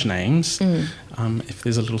stage names? If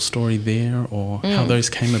there's a little story there, or how those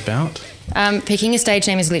came about? Picking a stage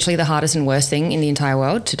name is literally the hardest and worst thing in the entire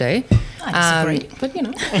world to do. I disagree,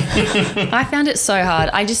 but I found it so hard.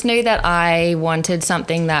 I just knew that I wanted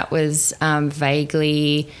something that was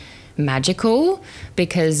vaguely magical,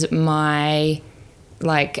 because my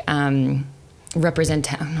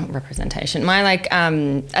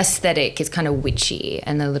aesthetic is kind of witchy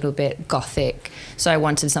and a little bit gothic. So I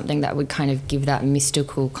wanted something that would kind of give that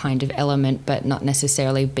mystical kind of element, but not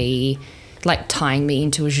necessarily be like tying me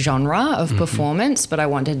into a genre of performance, but I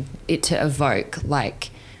wanted it to evoke like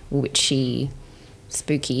witchy,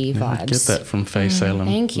 spooky vibes. I get that from Faye Salem.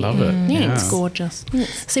 Thank you. Love it. Yeah. It's gorgeous.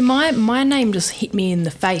 See, my name just hit me in the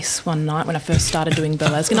face one night when I first started doing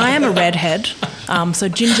BurLEZque, and I am a redhead. So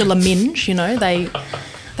Ginger LaMinge,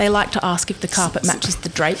 they like to ask if the carpet matches the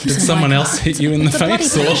drapes. Did someone else hit you in the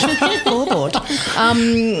face? Floorboard.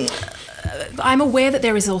 I'm aware that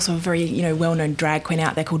there is also a very, well-known drag queen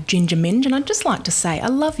out there called LaMinge, and I'd just like to say, I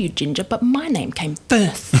love you, Ginger, but my name came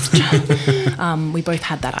first. We both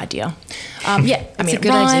had that idea. It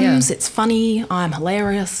rhymes, it's funny, I'm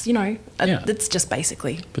hilarious, it's just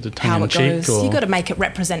basically how it goes. You got to make it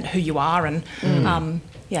represent who you are, and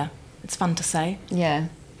it's fun to say. Yeah.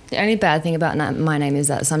 The only bad thing about my name is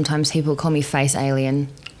that sometimes people call me Face Alien.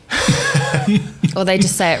 Or they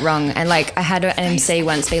just say it wrong. And like I had an MC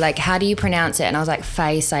once be like, how do you pronounce it? And I was like,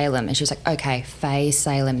 Faye Salem. And she was like, okay, Faye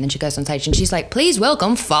Salem. And then she goes on stage and she's like, please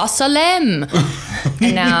welcome Fa Salem.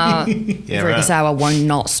 And now Rukasawa will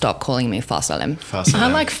not stop calling me Fa Salem.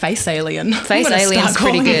 I like Face Alien. Face Alien's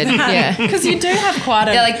pretty good. Yeah. Because you do have quite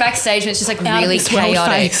a... Yeah, like backstage it's just like really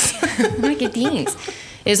chaotic. Like it is.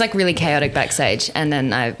 It was like really chaotic backstage. And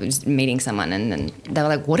then I was meeting someone and then they were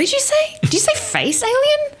like, what did you say? Did you say Face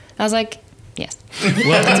Alien? I was like, yes.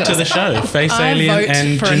 Welcome to the show, Face Alien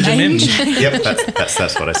and Ginger Minge. Yep,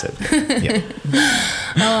 that's what I said. Yep.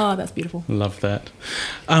 Oh, that's beautiful. Love that.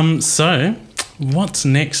 So, what's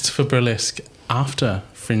next for BurLEZque after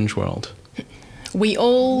Fringe World? We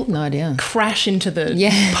all no idea. Crash into the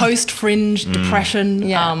post-fringe depression.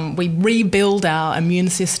 Yeah. We rebuild our immune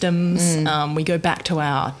systems. We go back to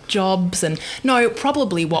our jobs. And no,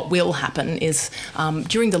 probably what will happen is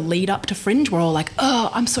during the lead up to fringe, we're all like,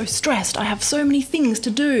 oh, I'm so stressed. I have so many things to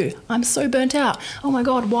do. I'm so burnt out. Oh my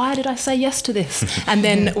God, why did I say yes to this? And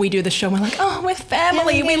then we do the show and we're like, oh, we're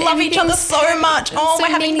family. Yeah, we love each other so much. Oh, so we're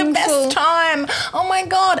having the meaningful. best time. Oh my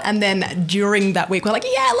God. And then during that week, we're like,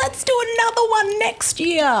 yeah, let's do another one next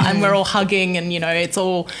year. And we're all hugging and it's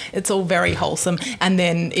all very wholesome, and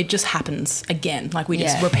then it just happens again, like we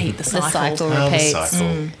just repeat the cycle. The cycle repeats. The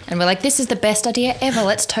cycle. And we're like, this is the best idea ever,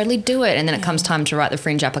 let's totally do it. And then it comes time to write the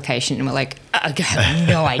fringe application and we're like, I have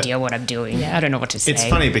no idea what I'm doing. I don't know what to say. It's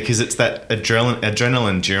funny because it's that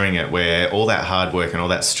adrenaline during it where all that hard work and all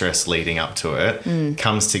that stress leading up to it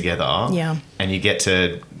comes together, and you get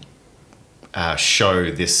to show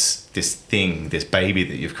this thing, this baby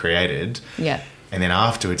that you've created. Yeah. And then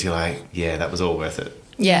afterwards, you're like, yeah, that was all worth it.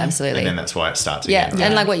 Yeah, absolutely. And then that's why it starts again. Yeah,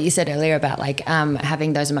 and like what you said earlier about like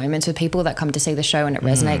having those moments with people that come to see the show and it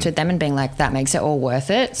resonates with them and being like, that makes it all worth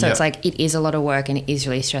it. So it's like, it is a lot of work and it is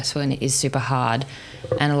really stressful and it is super hard.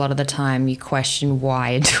 And a lot of the time you question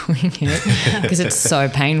why you're doing it because it's so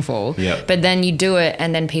painful. Yep. But then you do it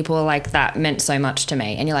and then people are like, that meant so much to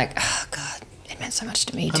me. And you're like, oh God. Meant so much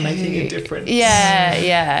to me too. I'm making a difference.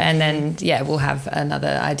 Yeah. And then we'll have another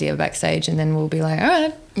idea backstage and then we'll be like, all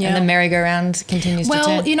right. And the merry-go-round continues to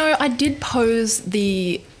turn. Well, I did pose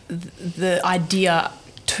the idea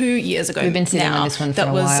 2 years ago. We've been sitting on this one for a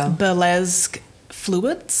while. That was BurLEZque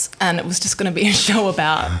fluids, and it was just going to be a show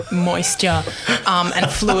about moisture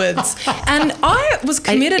and fluids. And I was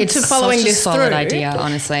committed to following this through. It's such a solid idea,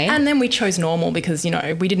 honestly. And then we chose normal because,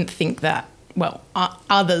 we didn't think that,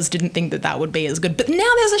 others didn't think that would be as good. But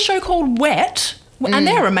now there's a show called Wet, and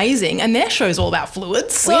they're amazing, and their show's all about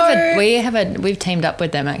fluids. So we've teamed up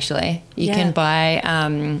with them actually. You can buy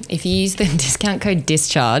if you use the discount code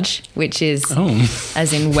DISCHARGE, which is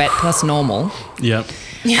as in wet plus normal. Yep.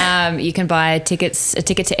 You can buy a ticket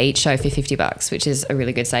to each show for $50, which is a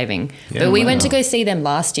really good saving. But we went to go see them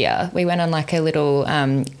last year. We went on like a little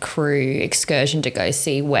crew excursion to go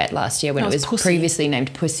see Wet last year when it was previously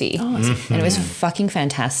named Pussy. And it was fucking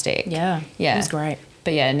fantastic. Yeah. It was great.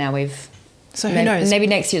 But now we've... So who knows? Maybe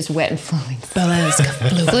next year's Wet and Fluids.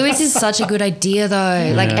 BurLEZque Fluids is such a good idea though.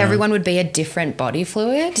 Yeah. Like everyone would be a different body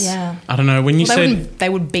fluid. Yeah. I don't know. When you said... They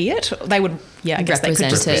would be it. They would... Yeah, I guess they could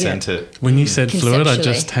just represent it. When you said fluid, I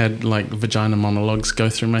just had like vagina monologues go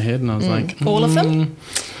through my head and I was like... All of them?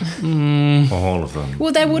 All of them.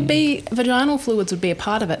 Well, there would be... Vaginal fluids would be a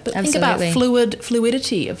part of it. But think about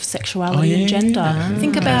fluidity of sexuality and gender.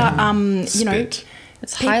 Think about,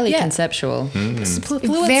 It's highly conceptual. Fluids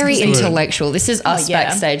very intellectual. This is us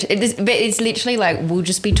backstage. But it's literally like we'll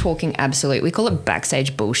just be talking absolute. We call it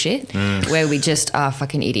backstage bullshit, where we just are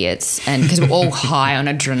fucking idiots, and because we're all high on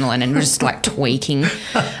adrenaline and we're just like tweaking.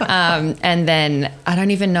 And then I don't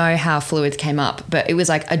even know how fluids came up, but it was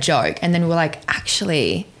like a joke, and then we were like,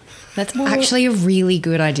 actually, that's actually a really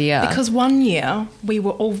good idea. Because one year we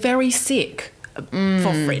were all very sick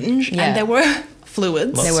for Fringe, and there were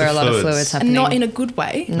fluids. There were a lot of fluids happening. And not in a good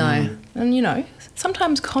way. No. And,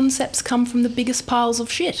 sometimes concepts come from the biggest piles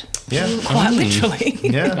of shit. Yeah. Quite literally.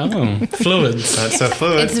 Yeah. Oh, fluids. That's so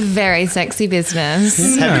fluid. It's very sexy business.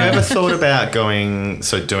 Have you ever thought about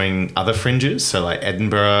doing other fringes, so like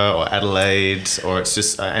Edinburgh or Adelaide, or it's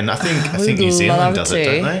just, and I think New Zealand does it,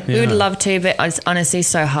 don't they? We would love to, but it's honestly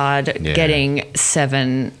so hard getting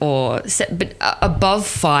but above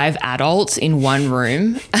 5 adults in one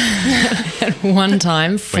room at one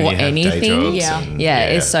time for When you have day anything. jobs and-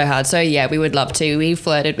 It's so hard. So we would love to. We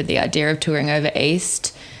flirted with the idea of touring over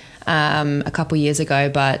east a couple years ago,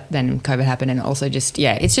 but then COVID happened, and also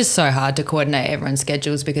it's just so hard to coordinate everyone's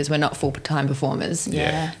schedules because we're not full-time performers.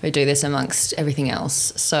 Yeah. We do this amongst everything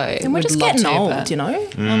else. So And we're just getting old,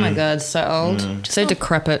 Oh my God, so old. So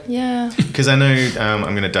decrepit. Yeah. Because I know, I'm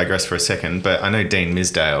going to digress for a second, but I know Dean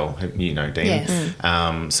Misdale, you know Dean.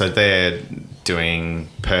 Yes. So they're doing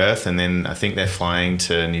Perth, and then I think they're flying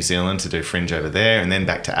to New Zealand to do Fringe over there, and then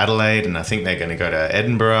back to Adelaide, and I think they're going to go to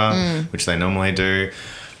Edinburgh, which they normally do.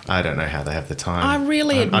 I don't know how they have the time. I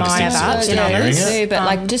really admire that in hearing others. it.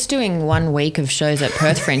 But just doing 1 week of shows at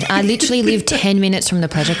Perth Fringe, I literally live 10 minutes from the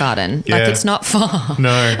Pleasure Garden. Yeah. Like, it's not far. No.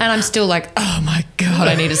 And I'm still like, oh my God,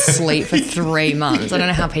 I need to sleep for 3 months. I don't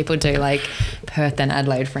know how people do like Perth and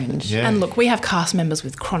Adelaide Fringe. Yeah. And look, we have cast members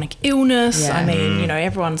with chronic illness. Yeah. I mean,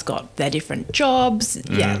 everyone's got their different jobs.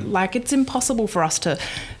 Yeah, like it's impossible for us to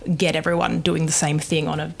get everyone doing the same thing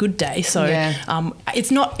on a good day. So it's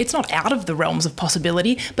not out of the realms of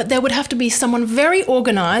possibility, but there would have to be someone very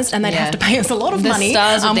organised, and they'd have to pay us a lot of money. The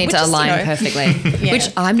stars would need which to is, align perfectly, Yeah. which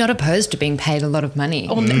I'm not opposed to being paid a lot of money.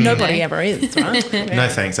 Well, nobody ever is, right? No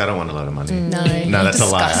thanks, I don't want a lot of money. No, that's a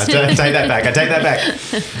lie. I take that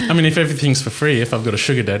back. I mean, if everything's for free, if I've got a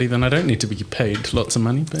sugar daddy, then I don't need to be paid lots of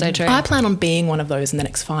money. But So true. I plan on being one of those in the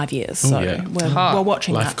next 5 years. So yeah. we're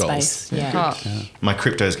watching Life that goals. space. Yeah. Hot. My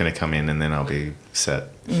crypto's going to come in, and then I'll be set.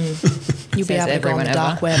 You'll be Says able to go on everyone the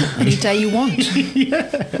dark ever. web any day you want.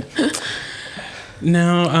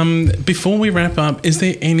 Now, before we wrap up, is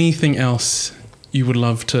there anything else you would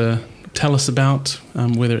love to tell us about,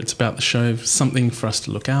 whether it's about the show, something for us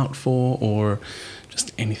to look out for, or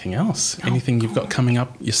just anything else? Anything you've got coming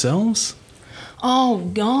up yourselves? Oh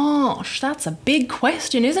gosh, that's a big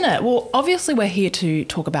question, isn't it? Well, obviously we're here to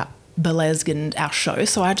talk about BurLEZque and our show,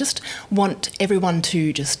 so I just want everyone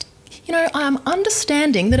to just, I'm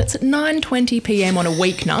understanding that it's at 9:20 p.m. on a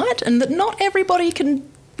weeknight, and that not everybody can,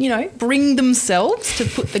 bring themselves to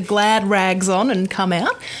put the glad rags on and come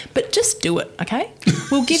out, but just do it, okay?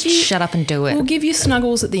 We'll give you shut up and do it. We'll give you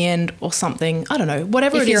snuggles at the end or something. I don't know,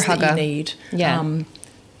 whatever If it you're is a that you hugger. need. Yeah.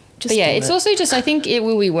 Just But yeah, do it's it. also just, I think it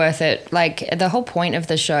will be worth it. Like, the whole point of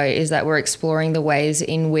the show is that we're exploring the ways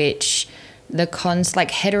in which the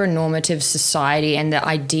heteronormative society and the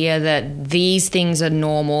idea that these things are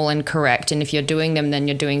normal and correct, and if you're doing them, then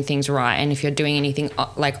you're doing things right, and if you're doing anything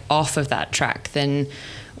off of that track, then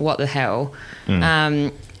what the hell?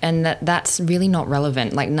 And that's really not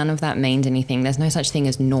relevant. Like, none of that means anything. There's no such thing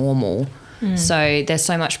as normal. So there's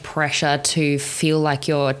so much pressure to feel like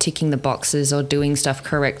you're ticking the boxes or doing stuff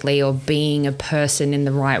correctly or being a person in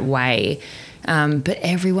the right way. But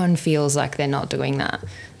everyone feels like they're not doing that.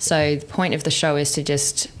 So the point of the show is to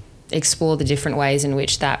just explore the different ways in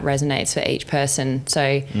which that resonates for each person. So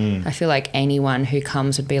I feel like anyone who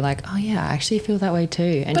comes would be like, oh yeah, I actually feel that way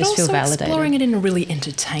too, and but just feel also validated. exploring it in a really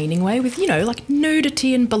entertaining way with, like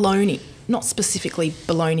nudity and baloney. Not specifically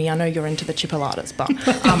baloney. I know you're into the chipolatas, but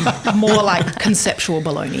more like conceptual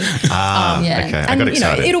baloney. Yeah. Okay, I And got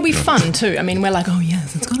excited. it'll be fun too. I mean, we're like, oh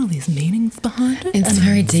yes, it's got all these meanings behind it. It's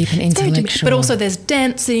very deep and It's very deep. intellectual. But also there's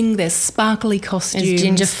dancing, there's sparkly costumes. There's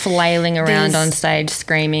Ginger flailing around There's- on stage,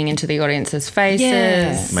 screaming into the audience's faces.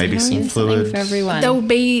 Yeah. Maybe some Something fluids. for everyone. There'll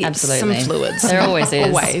be Absolutely. some fluids. There always is.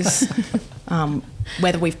 Always.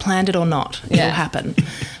 Whether we've planned it or not, Yeah. it'll happen.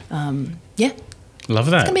 Yeah, it's Love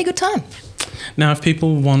that. going to be a good time. Now, if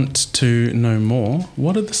people want to know more,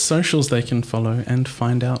 what are the socials they can follow and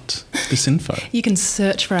find out this info? You can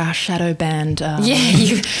search for our shadow band Yeah,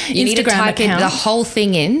 you need to Instagram type in account. the whole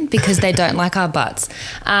thing in because they don't like our butts.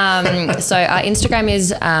 So our Instagram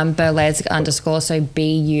is BurLEZque _, so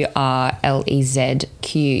BurLEZque_.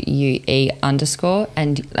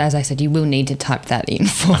 And as I said, you will need to type that in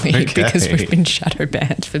for me because we've been shadow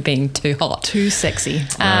banned for being too hot. Too sexy.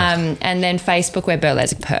 And then Facebook, we're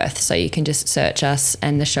BurLEZque Perth. So you can just search us,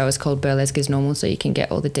 and the show is called BurLEZque is Normal, so you can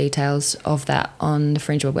get all the details of that on the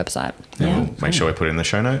Fringe World website. Yeah, we'll make sure we put it in the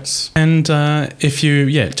show notes. And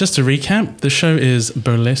just to recap, the show is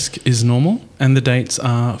BurLEZque is Normal, and the dates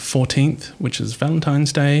are 14th, which is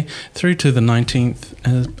Valentine's Day, through to the 19th,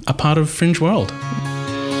 a part of Fringe World.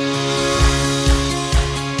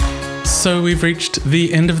 So we've reached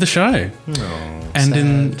the end of the show. And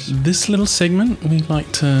in this little segment, we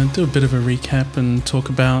like to do a bit of a recap and talk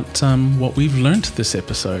about what we've learnt this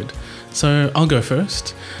episode. So I'll go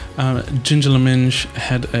first. Ginger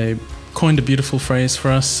LaMinge coined a beautiful phrase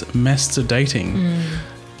for us, master dating.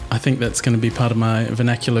 I think that's going to be part of my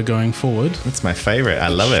vernacular going forward. That's my favourite. I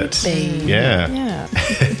love it. Yeah.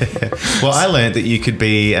 Well, I learned that you could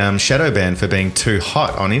be shadow banned for being too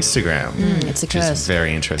hot on Instagram. It's a which is curse.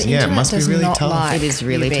 very interesting. Yeah, it must be really tough. It is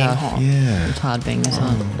really tough. Hot. Yeah. It's hard being this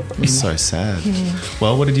hot. It's so sad.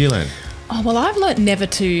 Well, what did you learn? Oh, well, I've learnt never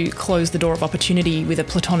to close the door of opportunity with a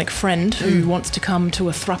platonic friend who wants to come to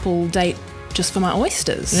a throuple date just for my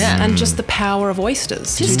oysters. Yeah. And just the power of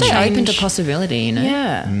oysters. Just stay open to possibility, you know?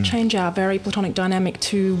 Yeah. Change our very platonic dynamic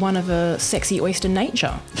to one of a sexy oyster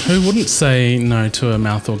nature. Who wouldn't say no to a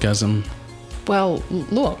mouth orgasm? Well,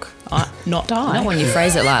 look, not I. Not when you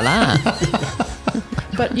phrase it like that.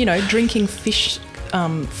 But, drinking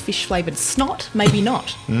fish-flavoured snot, maybe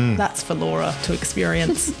not. That's for Laura to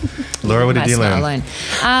experience. Laura, what did you learn?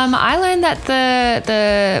 I learned that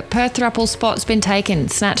the Perth throuple spot's been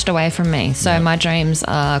snatched away from me. So my dreams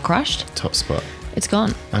are crushed. Top spot. It's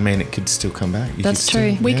gone. I mean, it could still come back. That's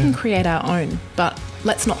true. We can create our own, but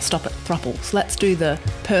let's not stop at throuples. Let's do the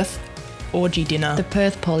Perth orgy dinner. The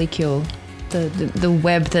Perth polycule. The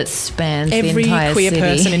web that spans Every the entire queer city.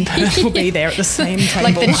 person in Perth will be there at the same table.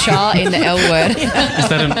 Like the char in the L word. Is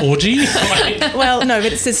that an orgy? Well, no,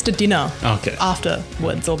 but it's just a dinner. Okay.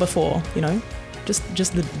 Afterwards or before, just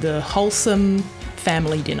the wholesome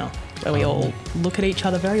family dinner where we all look at each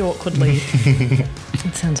other very awkwardly.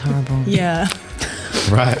 It sounds horrible. Yeah.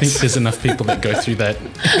 Right. I think there's enough people that go through that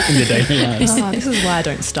in their daily lives. This is why I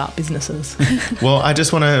don't start businesses. Well, I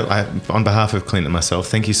just want to, on behalf of Clint and myself,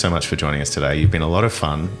 thank you so much for joining us today. You've been a lot of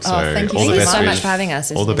fun. So thank you all the Thank you best so with, much for having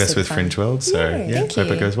us. all the It's best super with fun. Fringe World. So Thank hope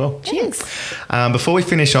you. it goes well. Cheers. Before we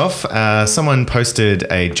finish off, someone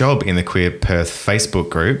posted a job in the Queer Perth Facebook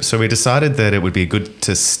group. So we decided that it would be good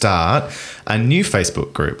to start a new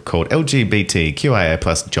Facebook group called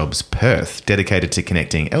LGBTQIA+ Jobs Perth, dedicated to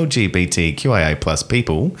connecting LGBTQIA+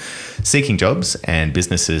 people seeking jobs and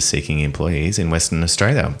businesses seeking employees in Western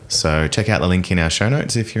Australia. So check out the link in our show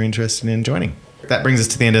notes if you're interested in joining. That brings us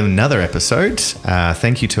to the end of another episode.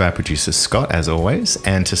 Thank you to our producer Scott, as always,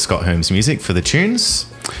 and to Scott Holmes Music for the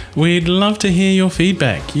tunes. We'd love to hear your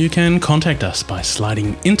feedback. You can contact us by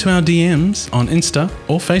sliding into our DMs on Insta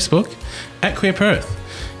or Facebook at Queer Perth.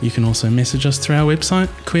 You can also message us through our website,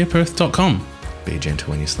 queerperth.com. Be gentle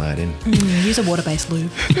when you slide in. Use a water-based lube.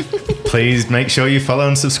 Please make sure you follow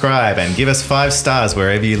and subscribe and give us 5 stars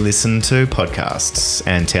wherever you listen to podcasts.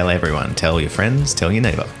 And tell everyone, tell your friends, tell your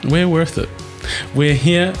neighbour. We're worth it. We're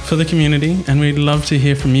here for the community and we'd love to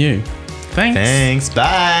hear from you. Thanks. Thanks.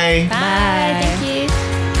 Bye. Bye. Thank you.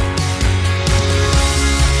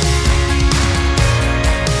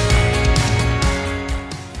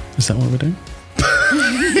 Is that what we're doing?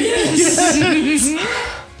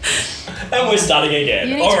 And we're starting again.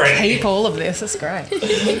 You need All to right. keep all of this. That's great.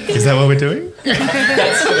 Is that what we're doing?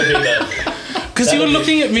 That's going to be the... Because you were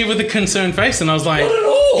looking at me with a concerned face and I was like, Not at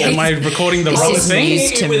all. am I recording the wrong is thing?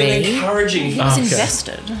 news to with me. an encouraging... He's Okay.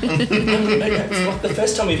 invested. It's not the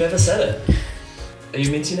first time we've ever said it. Are you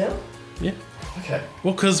minty now? Yeah. Okay.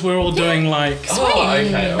 Well, because we're all doing like... Oh,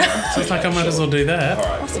 okay. All right. So it's like I might as well do that. All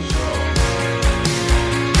right.